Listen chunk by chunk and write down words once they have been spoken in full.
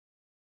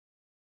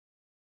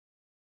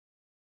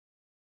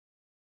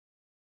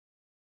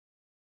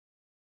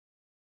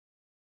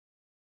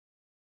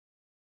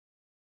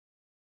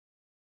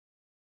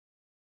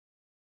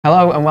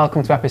Hello and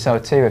welcome to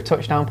episode 2 of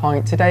Touchdown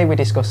Point. Today we're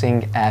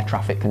discussing air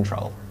traffic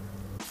control.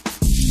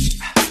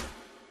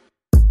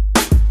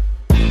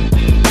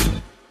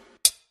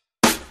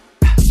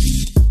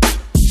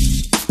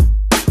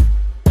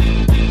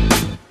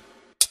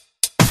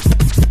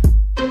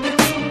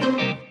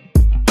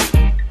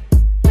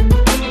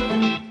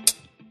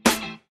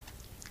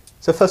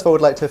 So first of all, I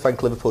would like to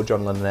thank Liverpool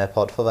John Lennon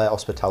Airport for their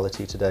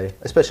hospitality today,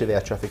 especially the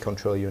air traffic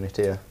control unit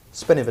here.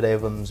 Spending the day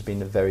with them has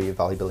been very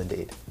valuable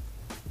indeed.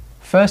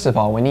 First of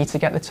all, we need to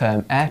get the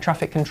term air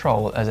traffic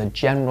control as a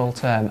general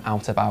term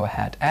out of our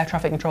head. Air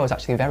traffic control is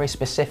actually very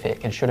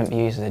specific and shouldn't be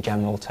used as a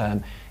general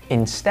term.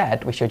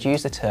 Instead, we should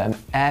use the term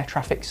air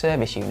traffic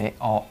service unit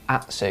or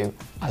ATSU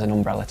as an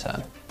umbrella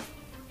term.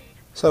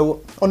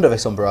 So under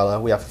this umbrella,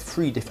 we have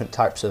 3 different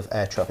types of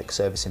air traffic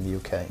service in the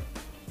UK.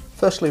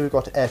 Firstly, we've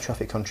got air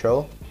traffic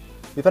control.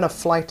 We then have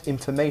flight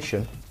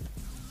information,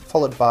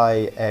 followed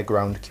by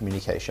air-ground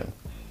communication.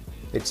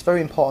 It's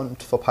very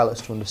important for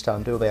pilots to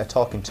understand who they are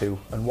talking to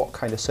and what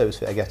kind of service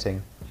they are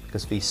getting,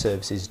 because these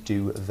services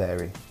do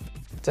vary.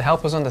 To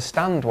help us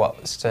understand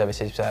what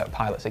services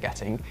pilots are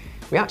getting,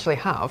 we actually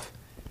have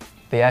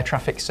the air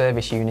traffic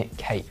service unit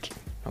cake.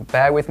 Now,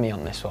 bear with me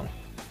on this one.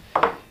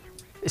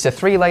 It's a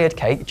 3-layered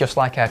cake, just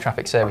like air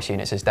traffic service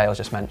units, as Dale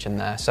just mentioned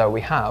there. So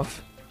we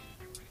have,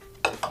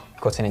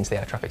 cutting into the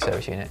air traffic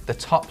service unit, the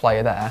top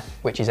layer there,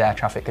 which is air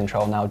traffic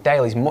control. Now,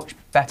 Dale is much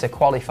better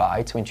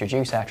qualified to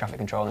introduce air traffic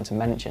control and to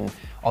mention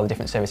all the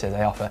different services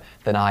they offer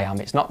than I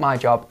am. It's not my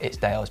job, it's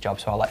Dale's job,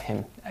 so I'll let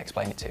him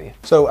explain it to you.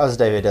 So as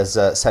David has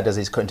said as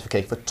he's cutting to the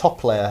cake, the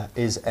top layer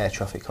is air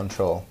traffic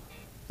control.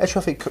 Air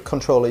traffic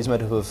control is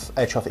made up of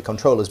air traffic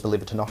controllers,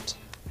 believe it or not.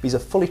 These are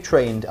fully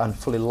trained and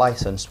fully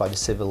licensed by the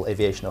Civil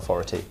Aviation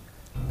Authority.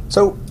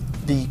 So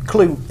the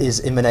clue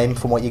is in the name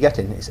from what you're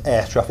getting. It's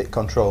air traffic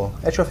control.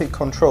 Air traffic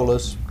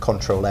controllers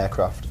control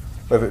aircraft,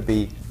 whether it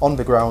be on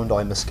the ground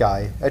or in the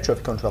sky. Air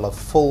traffic control have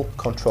full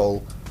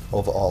control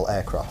over all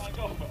aircraft.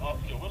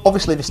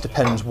 Obviously this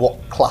depends what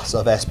class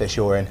of airspace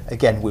you're in.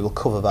 Again, we will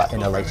cover that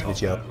in a later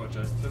video.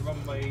 The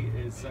runway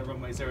is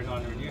runway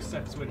 09 in use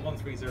steps with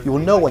 130. You will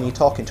know when you're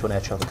talking to an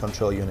air traffic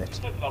control unit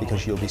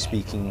because you'll be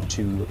speaking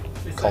to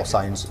call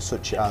signs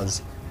such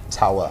as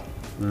tower,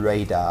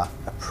 radar,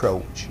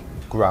 approach,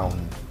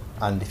 ground,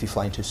 and if you're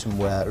flying to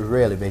somewhere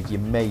really big, you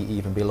may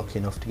even be lucky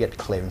enough to get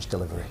clearance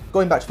delivery.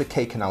 Going back to the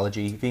cake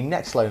analogy, the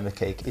next layer in the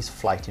cake is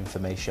flight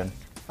information.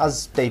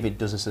 As David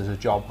does this as a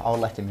job, I'll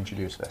let him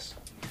introduce this.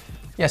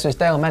 Yes, as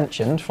Dale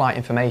mentioned, flight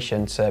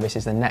information service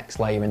is the next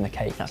layer in the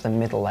cake. That's the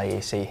middle layer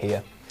you see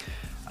here.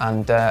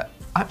 And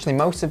actually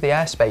most of the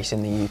airspace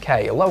in the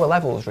UK, at lower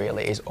levels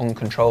really, is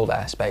uncontrolled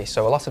airspace.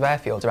 So a lot of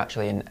airfields are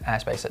actually in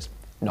airspace that's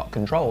not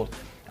controlled.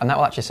 And that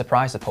will actually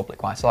surprise the public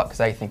quite a lot because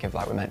they think of,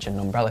 like we mentioned,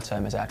 an umbrella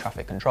term as air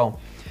traffic control.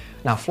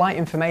 Now, flight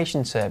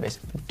information service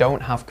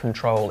don't have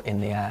control in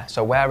the air.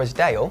 So whereas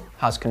Dale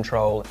has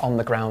control on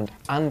the ground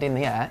and in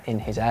the air in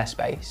his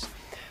airspace,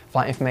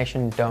 flight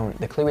information don't.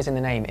 The clue is in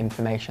the name,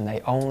 information. They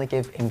only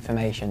give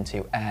information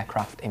to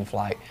aircraft in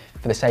flight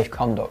for the safe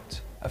conduct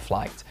of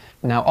flight.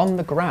 Now, on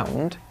the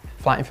ground,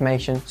 flight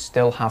information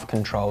still have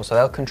control. So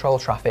they'll control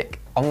traffic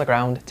on the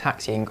ground,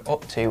 taxiing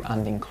up to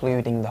and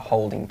including the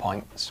holding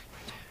points.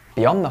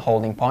 Beyond the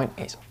holding point,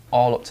 it's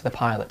all up to the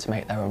pilot to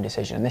make their own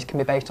decision, and this can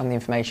be based on the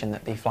information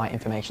that the Flight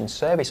Information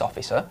Service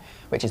Officer,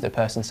 which is the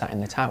person sat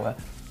in the tower,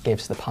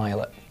 gives the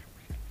pilot.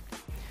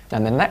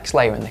 Then the next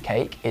layer in the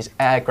cake is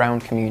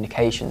air-ground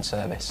communication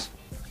service,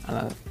 and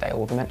then Dale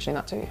will be mentioning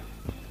that to you.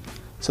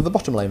 So the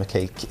bottom layer of the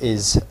cake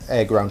is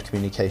air-ground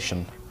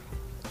communication.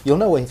 You'll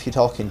know if you're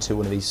talking to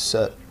one of these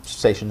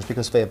stations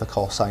because they have a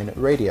call sign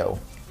radio.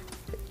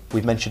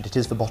 We've mentioned it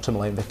is the bottom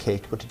layer of the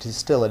cake, but it is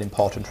still an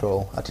important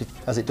role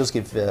as it does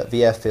give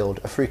the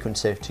airfield a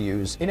frequency to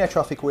use. In air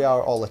traffic, we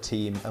are all a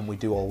team and we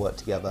do all work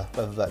together,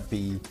 whether that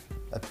be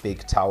a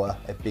big tower,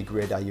 a big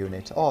radar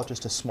unit, or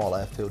just a small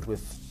airfield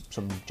with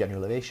some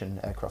general aviation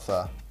aircraft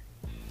there.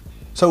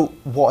 So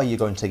what are you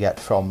going to get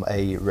from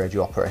a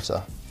radio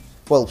operator?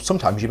 Well,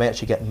 sometimes you may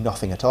actually get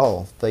nothing at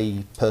all.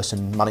 The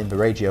person manning the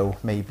radio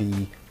may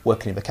be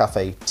working in the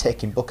cafe,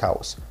 taking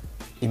bookouts.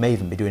 He may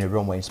even be doing a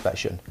runway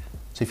inspection.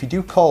 So if you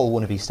do call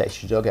one of these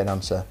stations, you don't get an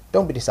answer,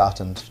 don't be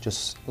disheartened,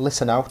 just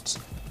listen out,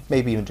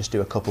 maybe even just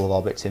do a couple of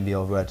orbits in the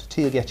overhead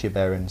till you get your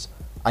bearings,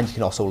 and you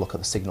can also look at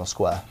the signal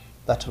square.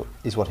 That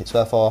is what it's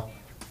there for,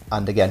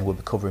 and again we'll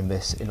be covering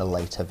this in a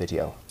later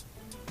video.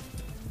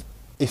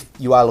 If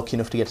you are lucky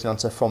enough to get an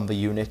answer from the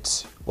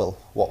unit, well,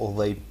 what will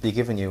they be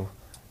giving you?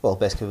 Well,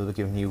 basically they'll be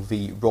giving you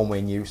the runway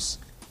in use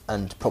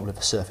and probably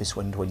the surface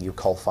wind when you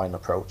call final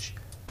approach.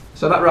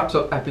 So that wraps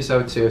up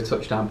episode 2 of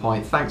Touchdown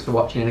Point. Thanks for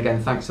watching, and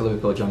again thanks to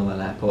Liverpool John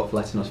Lennon Airport for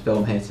letting us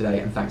film here today,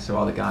 and thanks to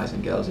all the guys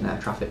and girls in air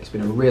traffic. It's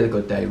been a really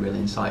good day, really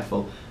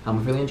insightful, and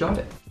we've really enjoyed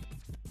it.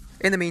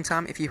 In the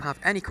meantime, if you have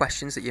any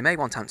questions that you may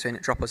want answering,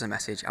 drop us a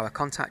message. Our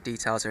contact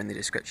details are in the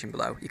description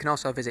below. You can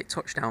also visit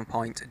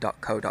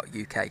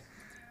touchdownpoint.co.uk.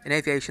 In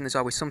aviation, there's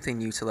always something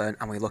new to learn,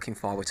 and we're looking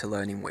forward to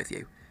learning with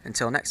you.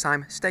 Until next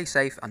time, stay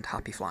safe and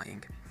happy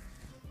flying.